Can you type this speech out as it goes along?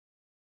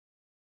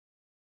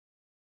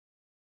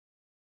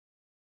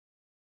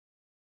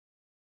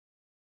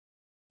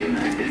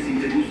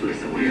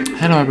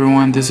Hello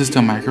everyone, this is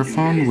the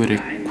microphone with a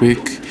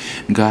quick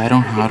guide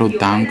on how to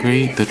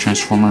downgrade the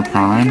Transformer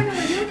Prime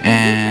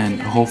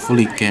and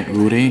hopefully get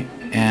rooted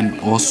and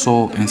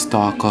also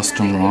install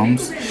custom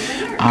ROMs.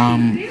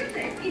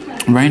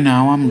 Right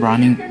now I'm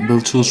running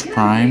Bluetooth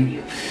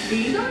Prime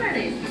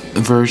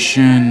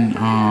version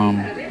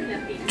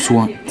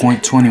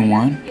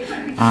 0.21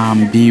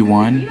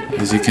 V1,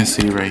 as you can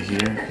see right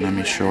here. Let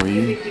me show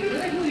you.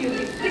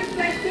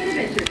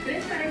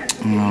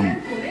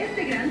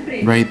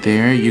 Right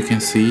there you can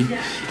see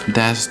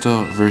that's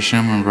the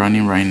version I'm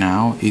running right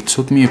now. It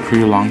took me a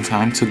pretty long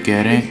time to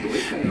get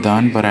it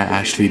done, but I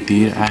actually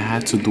did. I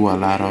had to do a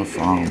lot of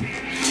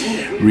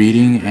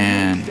reading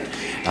and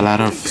a lot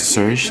of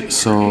search,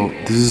 so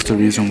this is the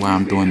reason why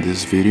I'm doing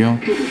this video.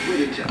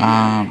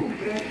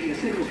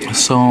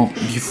 So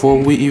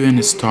before we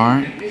even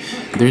start,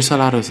 there's a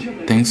lot of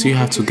things you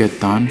have to get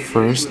done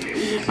first,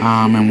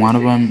 and one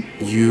of them,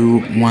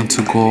 you want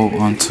to go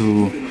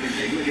onto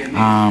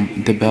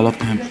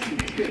development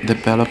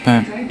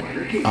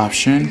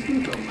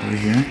option over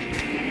here.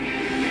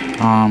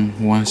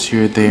 Once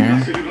you're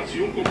there,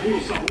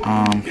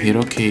 hit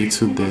OK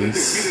to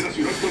this.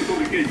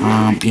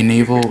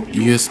 Enable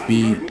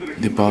USB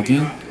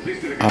debugging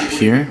up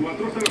here.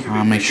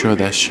 Make sure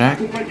that's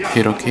checked.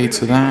 Hit OK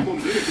to that.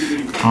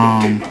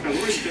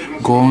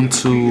 Go on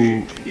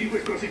to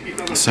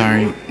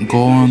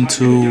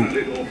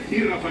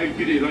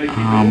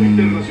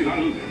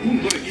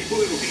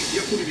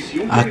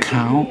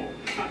account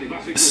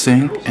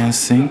sync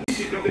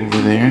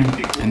over there,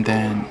 and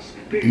then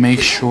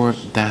make sure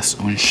that's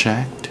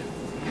unchecked.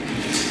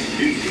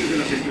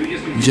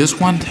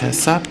 Just one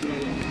heads up,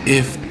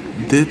 if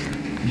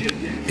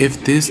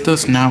this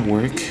does not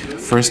work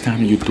first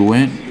time you do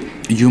it,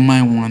 you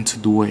might want to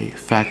do a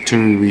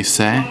factory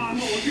reset,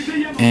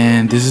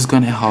 and this is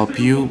gonna help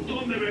you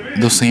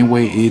the same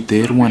way it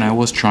did when I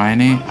was trying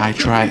it. I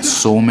tried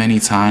so many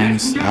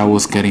times, I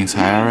was getting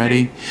tired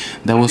already.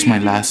 That was my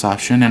last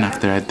option, and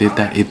after I did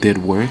that, it did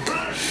work.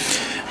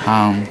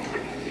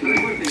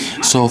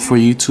 So for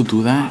you to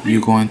do that,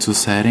 you go into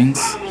settings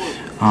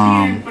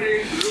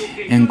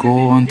and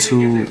go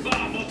onto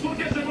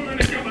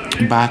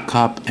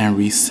backup and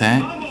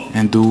reset,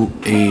 and do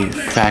a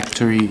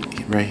factory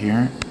right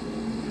here,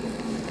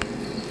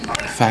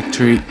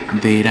 factory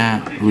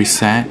data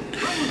reset.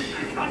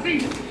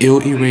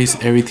 It'll erase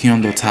everything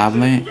on the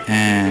tablet,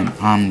 and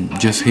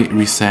just hit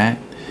reset.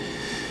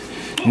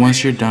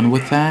 Once you're done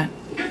with that,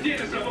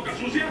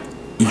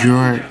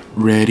 you're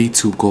ready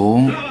to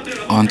go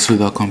onto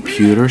the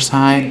computer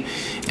side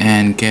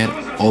and get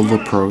all the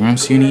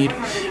programs you need.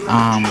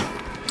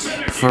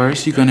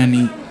 First, you're gonna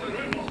need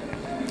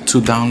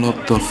to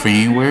download the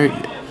firmware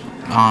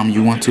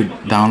you want to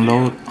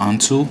download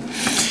onto,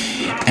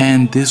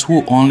 and this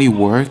will only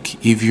work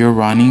if you're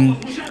running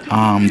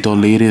the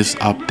latest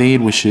update,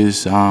 which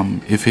is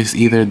if it's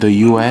either the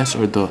US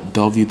or the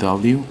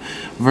WW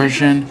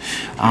version.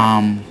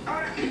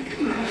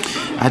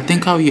 I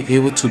think I'll be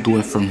able to do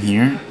it from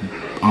here.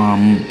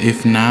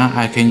 If not,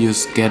 I can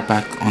just get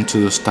back onto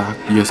the stock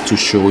just to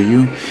show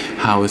you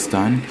how it's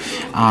done.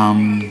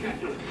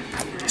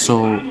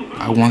 So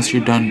once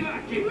you're done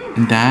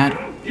that,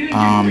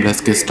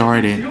 let's get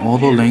started. All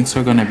the links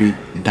are gonna be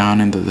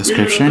down in the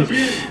description.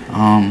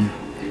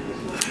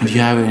 If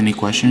you have any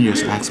question,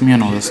 just ask me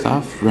on all the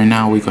stuff. Right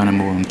now we're gonna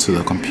move on to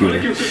the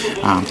computer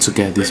to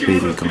get this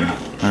baby going.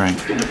 Alright.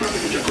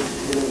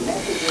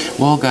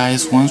 Well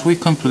guys, once we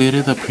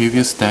completed the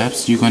previous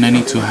steps, you're gonna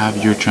need to have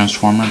your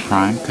Transformer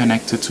Prime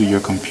connected to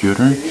your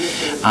computer.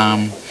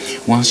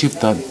 Once you've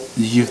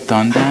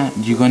done that,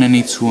 you're gonna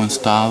need to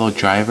install the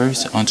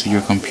drivers onto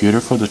your computer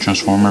for the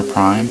Transformer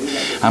Prime.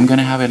 I'm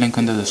gonna have a link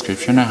in the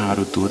description on how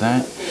to do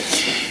that.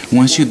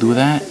 Once you do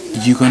that,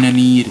 you're gonna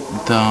need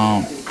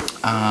the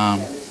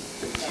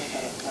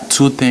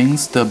two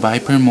things: the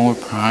Viper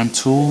Mode Prime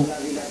tool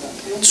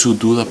to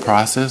do the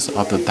process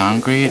of the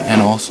downgrade,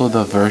 and also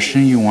the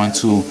version you want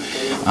to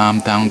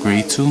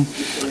downgrade to.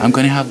 I'm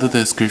gonna have the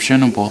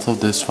description on both of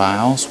these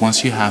files.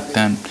 Once you have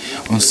them,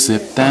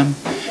 unzip them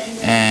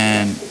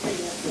and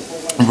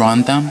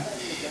run them.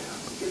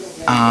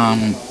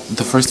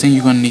 The first thing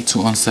you're gonna need to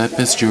unzip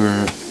is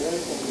your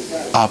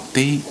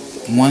update.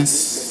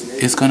 Once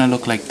it's gonna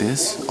look like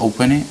this,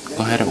 open it.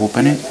 Go ahead and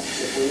open it,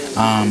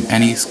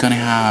 and it's gonna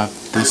have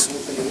this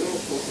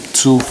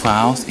two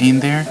files in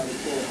there,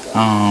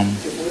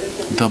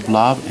 the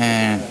blob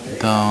and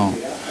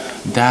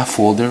that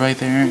folder right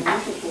there.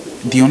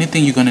 The only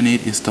thing you're gonna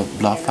need is the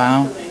blob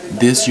file.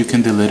 This you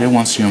can delete it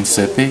once you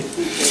unzip it,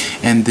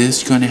 and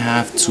this you're gonna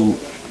have to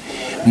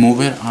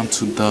move it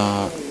onto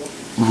the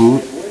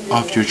root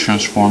of your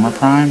Transformer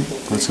Prime.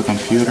 Go to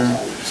computer.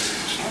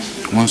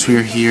 Once we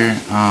are here,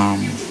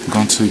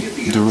 going to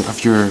the root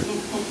of your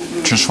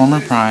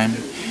Transformer Prime,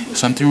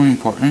 something really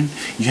important,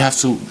 you have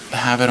to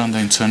have it on the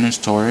internal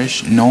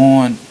storage,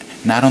 not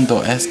on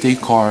the SD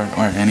card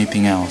or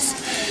anything else.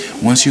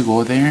 Once you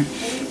go there,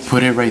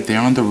 put it right there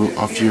on the root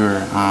of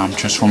your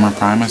Transformer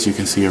Prime, as you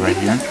can see it right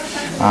here.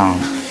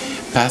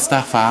 pass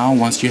that file.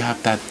 Once you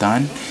have that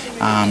done,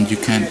 you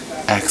can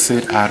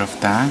exit out of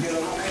that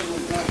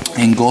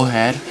and go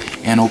ahead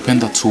and open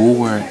the tool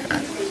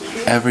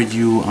wherever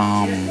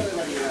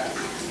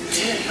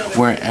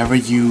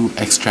you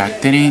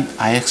extracted it.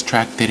 I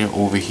extracted it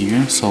over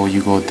here, so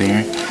you go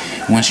there.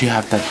 Once you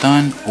have that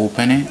done,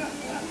 open it,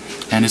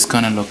 and it's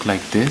gonna look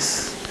like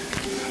this.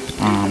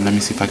 Let me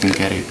see if I can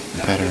get it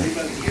better.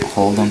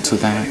 Hold on to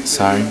that.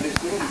 Sorry.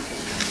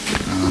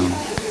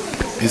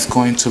 It's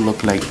going to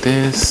look like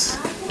this.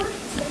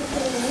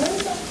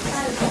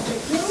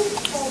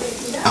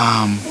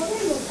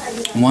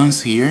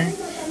 Once here,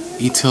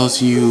 it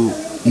tells you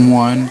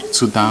 1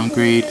 to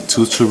downgrade,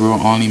 2 to root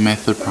only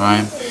method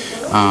prime,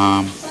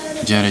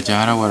 jada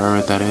jada,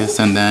 whatever that is,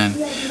 and then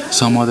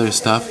some other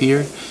stuff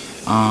here.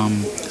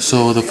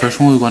 So the first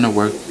one we're going to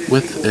work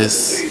with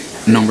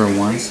is number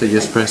 1. So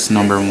just press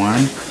number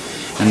 1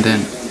 and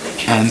then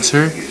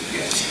enter.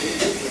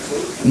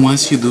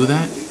 Once you do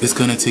that, it's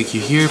going to take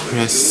you here.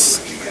 Press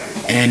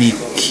any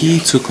key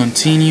to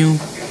continue,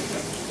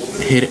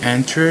 hit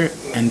enter,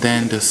 and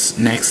then this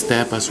next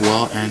step as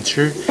well,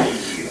 enter.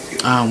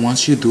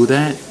 Once you do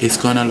that, it's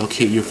gonna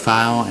locate your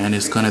file and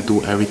it's gonna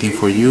do everything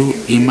for you.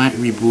 It might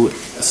reboot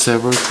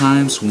several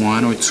times,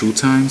 1 or 2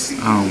 times.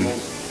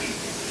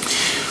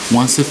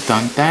 Once it's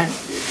done that,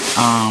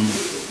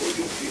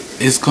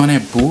 it's gonna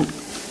boot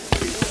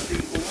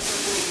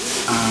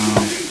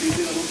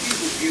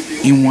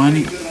in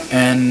one,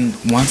 and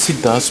once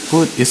it does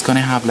boot, it's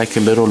gonna have like a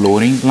little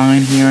loading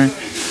line here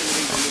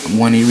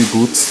when it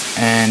reboots,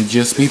 and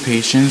just be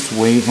patient,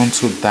 wait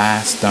until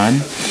that's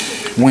done.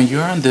 When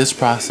you're on this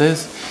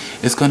process,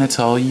 it's gonna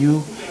tell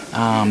you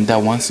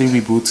that once it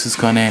reboots, it's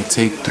gonna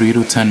take 3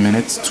 to 10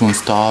 minutes to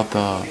install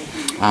the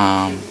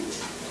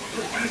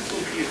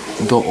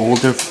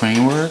older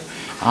firmware.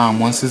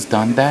 Once it's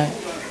done that,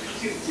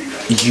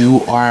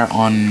 you are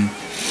on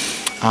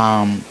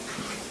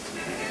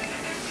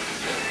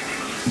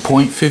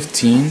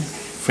 0.15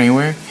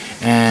 firmware,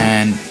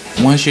 and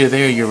once you're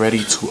there, you're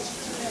ready to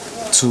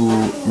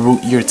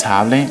root your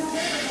tablet.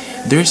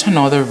 There's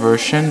another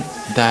version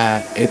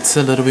that it's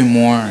a little bit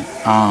more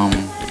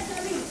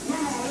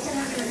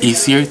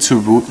easier to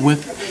root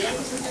with.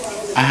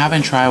 I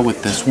haven't tried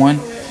with this one.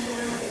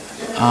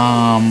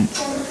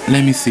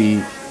 Let me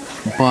see,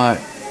 but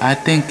I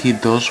think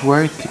it does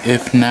work.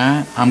 If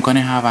not, I'm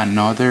gonna have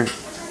another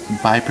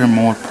Viper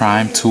Mode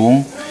Prime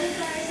tool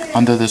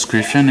on the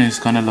description. It's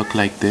gonna look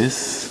like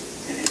this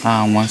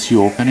once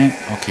you open it.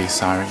 Okay,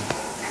 sorry.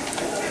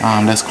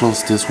 Let's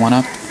close this one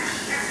up.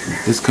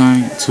 It's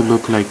going to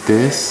look like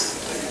this.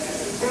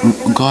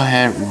 Go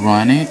ahead,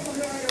 run it,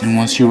 and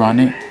once you run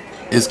it,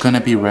 it's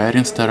gonna be red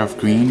instead of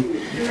green.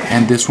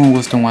 And this one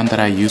was the one that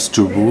I used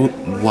to root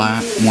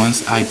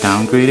once I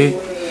downgraded.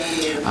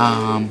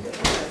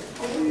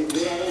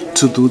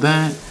 To do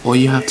that, all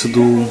you have to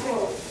do.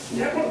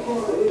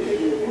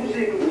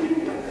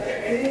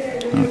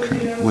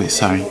 Okay, wait,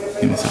 sorry.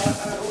 Give me a second.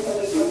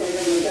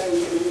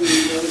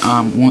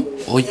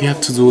 All you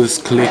have to do is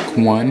click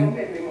 1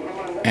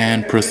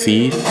 and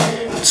proceed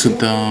to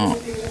the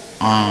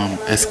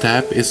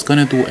step. It's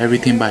gonna do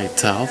everything by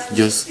itself.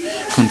 Just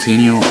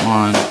continue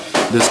on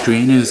the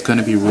screen and it's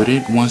gonna be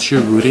rooted. Once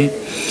you're rooted,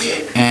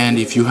 and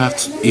if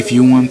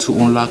you want to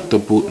unlock the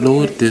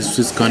bootload, this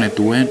is gonna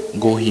do it.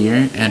 Go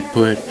here and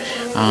put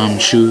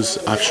choose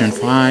option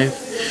 5.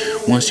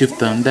 Once you've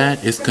done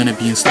that, it's gonna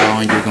be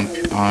installed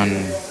on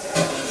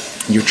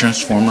your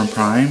Transformer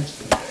Prime.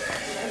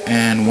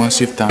 And once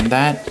you've done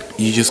that,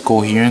 you just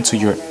go here into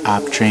your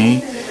app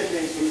tray.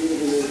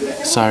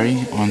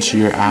 Sorry, onto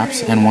your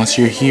apps, and once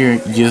you're here,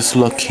 just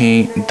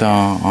locate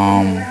the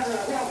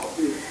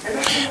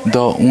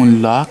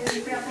unlock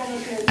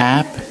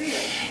app,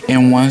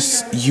 and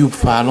once you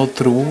follow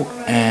through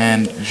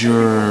and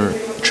your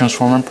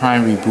Transformer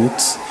Prime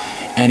reboots,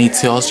 and it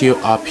tells you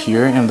up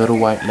here in little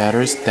white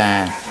letters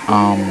that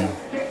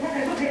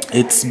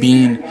it's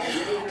being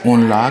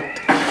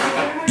unlocked,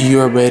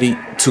 you're ready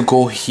to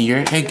go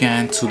here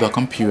again to the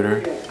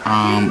computer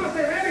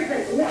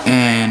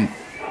and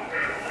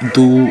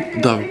do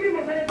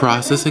the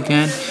process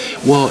again.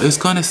 Well, it's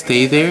gonna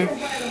stay there,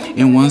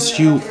 and once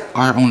you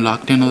are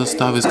unlocked and other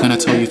stuff, it's gonna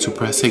tell you to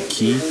press a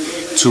key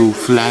to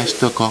flash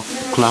the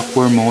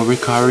clockwork mode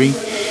recovery.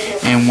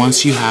 And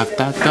once you have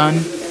that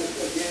done,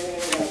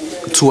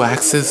 to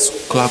access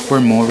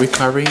clockwork mode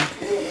recovery,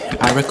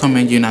 I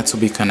recommend you not to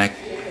be to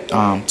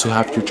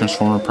have your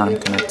Transformer Prime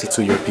connected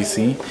to your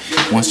PC.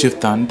 Once you've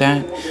done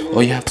that,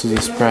 all you have to do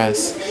is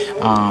press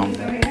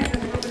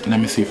let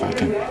me see if I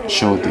can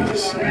show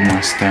this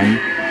more steady.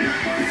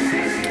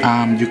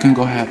 You can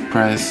go ahead,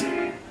 press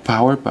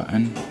power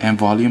button and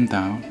volume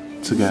down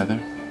together.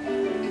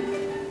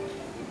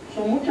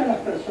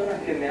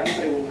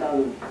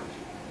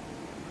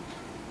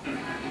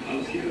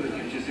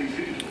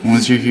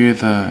 Once you hear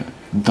the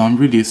don't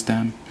release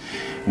them,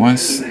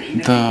 once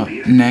the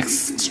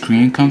next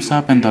screen comes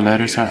up and the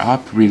letters are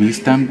up, release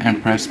them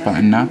and press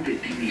button up,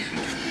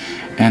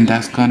 and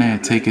that's gonna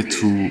take it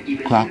to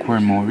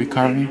clockwork mode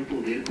recovery.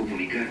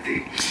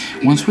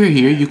 Once we're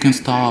here, you can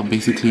install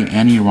basically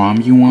any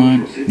ROM you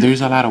want.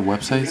 There's a lot of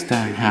websites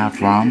that have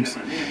ROMs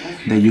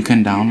that you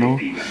can download.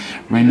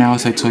 Right now,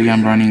 as I told you,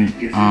 I'm running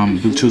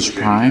Bluetooth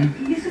Prime,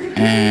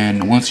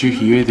 and once you're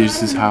here,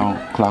 this is how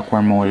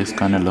clockwork mode is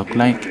gonna look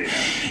like.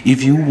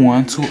 If you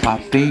want to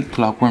update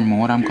clockwork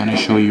mode, I'm gonna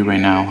show you right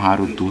now how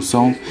to do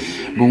so.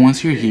 But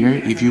once you're here,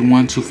 if you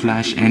want to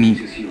flash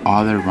any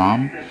other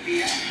ROM,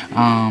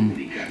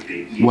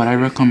 what I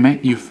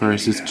recommend you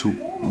first is to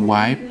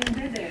wipe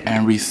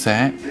and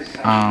reset.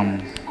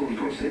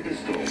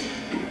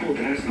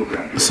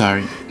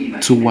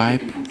 To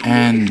wipe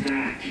and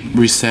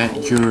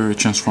reset your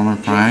transformer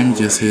prime.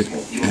 Just hit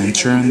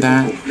enter on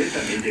that,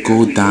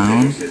 go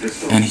down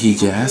and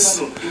hit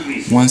yes.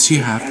 Once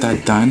you have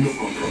that done,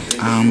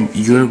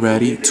 you're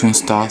ready to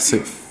install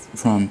zip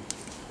from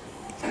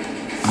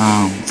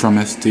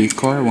SD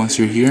card. Once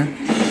you're here,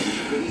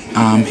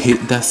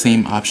 hit that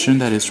same option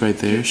that is right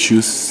there,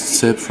 choose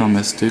zip from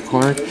SD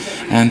card,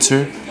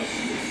 enter.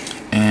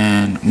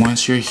 And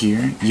once you're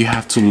here, you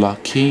have to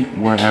locate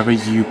wherever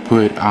you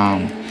put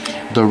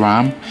the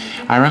RAM.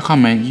 I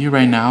recommend you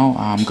right now,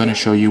 I'm gonna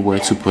show you where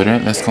to put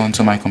it. Let's go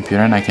into my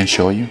computer and I can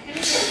show you.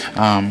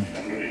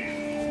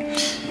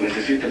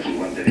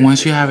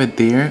 Once you have it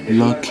there,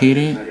 locate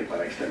it.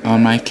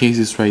 On my case,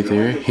 it's right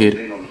there. Hit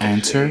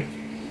enter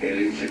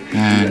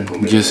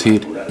and just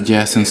hit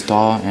yes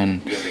install,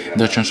 and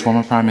the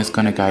transformer prime is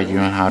gonna guide you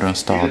on how to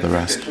install the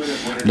rest.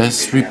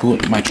 Let's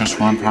reboot my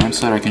transformer prime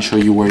so that I can show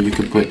you where you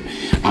could put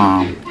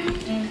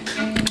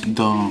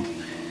the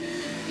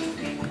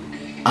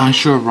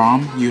onshore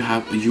ROM you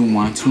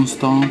want to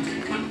install.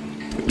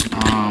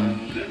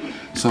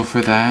 So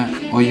for that,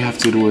 all you have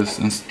to do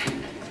is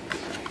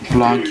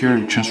plug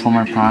your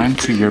transformer prime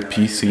to your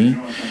PC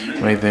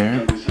right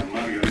there.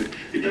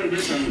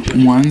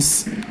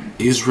 Once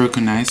it's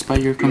recognized by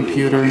your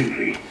computer,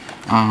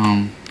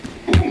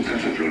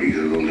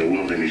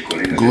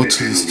 go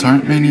to the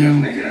start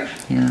menu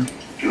here,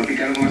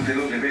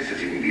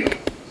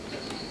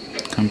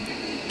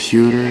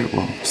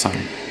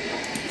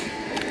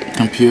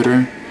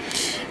 computer,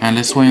 and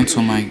let's wait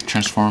until my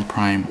transformer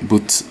prime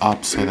boots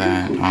up so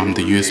that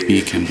the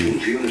USB can be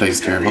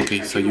placed there.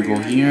 Okay, so you go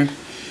here,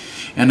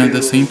 and at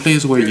the same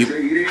place where you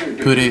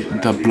put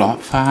it, the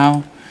block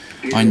file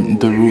on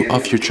the root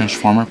of your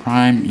transformer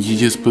prime, you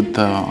just put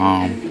the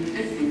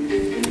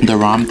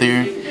ROM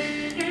there,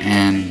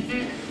 and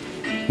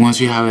once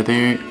you have it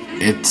there,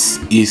 it's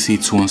easy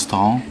to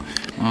install.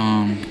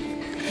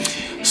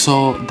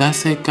 So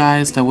that's it,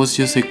 guys. That was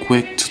just a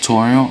quick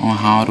tutorial on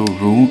how to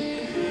root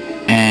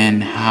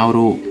and how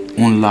to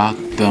unlock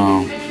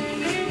the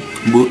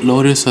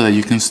bootloader so that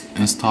you can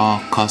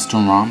install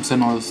custom ROMs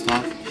and all the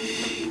stuff.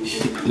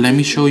 Let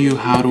me show you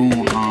how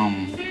to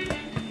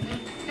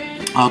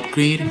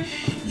upgrade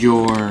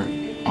your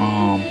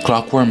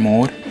clockwork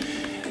mode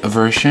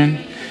version.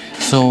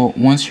 So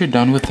once you're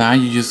done with that,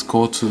 you just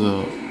go to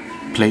the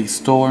Play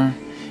Store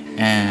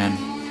and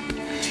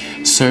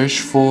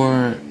search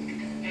for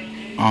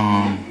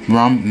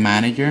ROM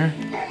Manager.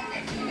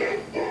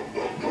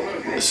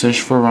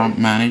 Search for ROM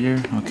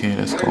Manager. Okay,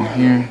 let's go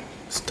here.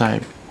 Let's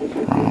type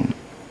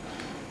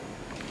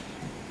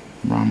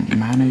ROM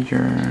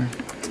Manager.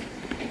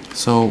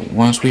 So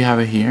once we have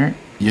it here,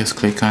 just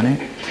click on it.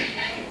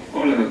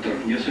 Hola,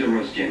 doctor. Yo soy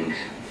Ross Jennings.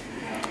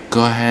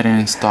 Go ahead and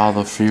install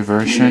the free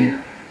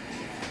version.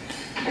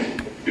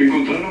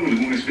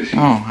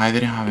 Oh, I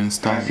didn't have it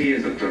installed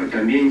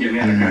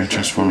on my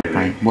transformer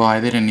prime. Well, I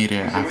didn't need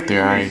it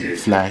after I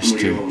flashed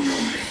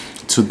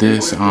to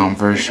this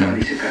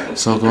version.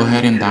 So go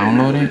ahead and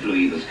download it.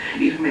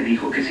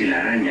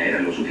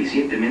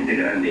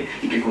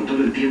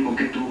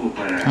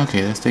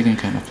 Okay, that's taking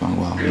kind of long.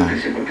 Well, no.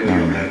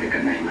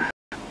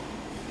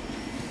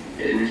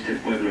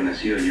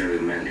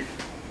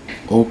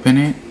 Open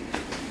it.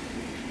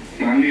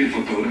 ¿Manley, el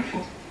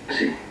fotógrafo?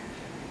 Sí.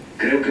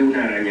 Creo que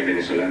una araña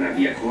venezolana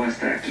viajó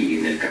hasta aquí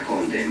en el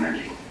cajón de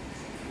Manley.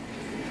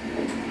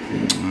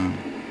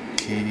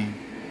 Okay.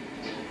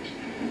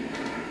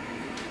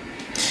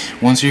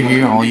 Once you're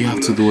here, all you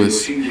have to do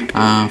is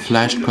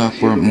flash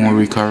clockwork mode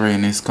recovery,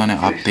 and it's gonna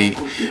update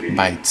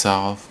by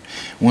itself.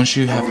 Once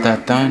you have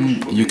that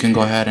done, you can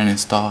go ahead and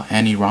install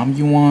any ROM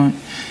you want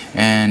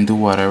and do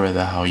whatever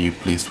the hell you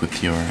please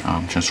with your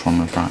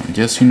transformer prime.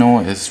 Just so you know,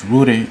 it's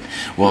rooted.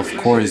 Well, of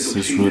course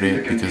it's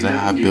rooted because I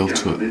have built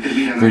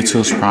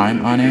Virtuous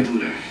Prime on it.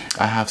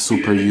 I have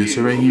super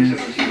user right here.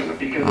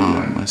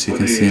 As you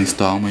can see,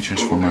 install my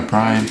transformer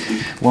prime.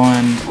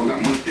 One,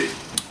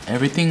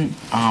 everything.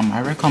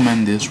 I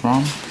recommend this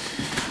ROM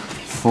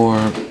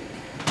for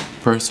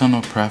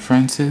personal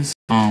preferences.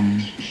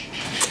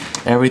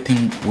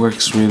 Everything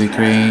works really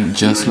great,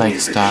 just like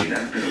stock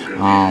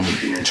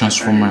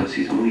transformer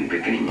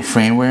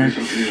firmware.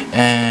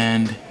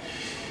 And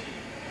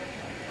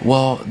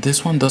well,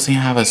 this one doesn't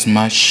have as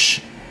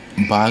much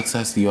bugs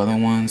as the other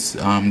ones.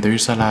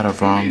 There's a lot of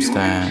ROMs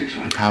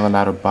that have a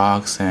lot of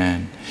bugs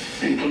and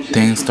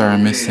things that are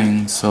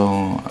missing.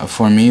 So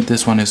for me,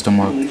 this one is the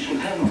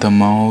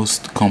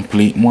most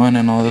complete one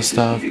and all the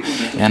stuff.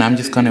 And I'm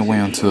just gonna wait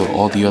until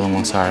all the other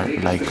ones are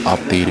like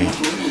updated.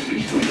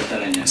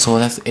 So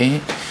that's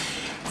it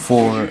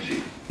for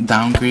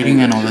downgrading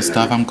and all the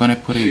stuff. I'm gonna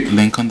put a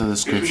link on the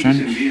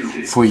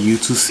description for you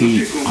to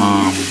see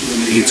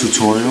a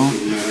tutorial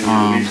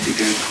on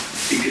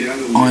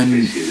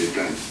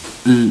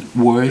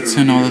words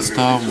and all the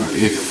stuff.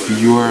 If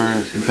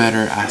you're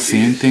better at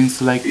seeing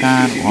things like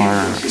that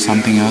or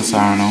something else,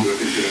 I don't know,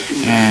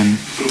 and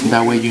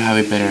that way you have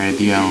a better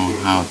idea on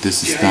how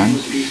this is done.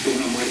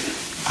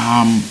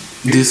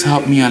 This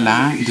helped me a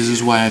lot. This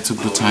is why I took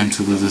the time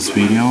to do this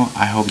video.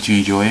 I hope you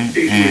enjoy it,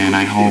 and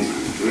I hope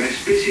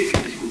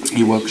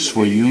it works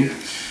for you.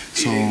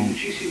 So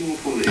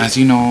as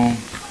you know,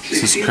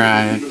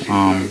 subscribe,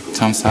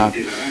 thumbs up,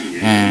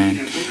 and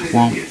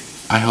well,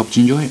 I hope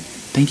you enjoy it.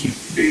 Thank you.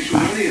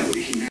 Bye.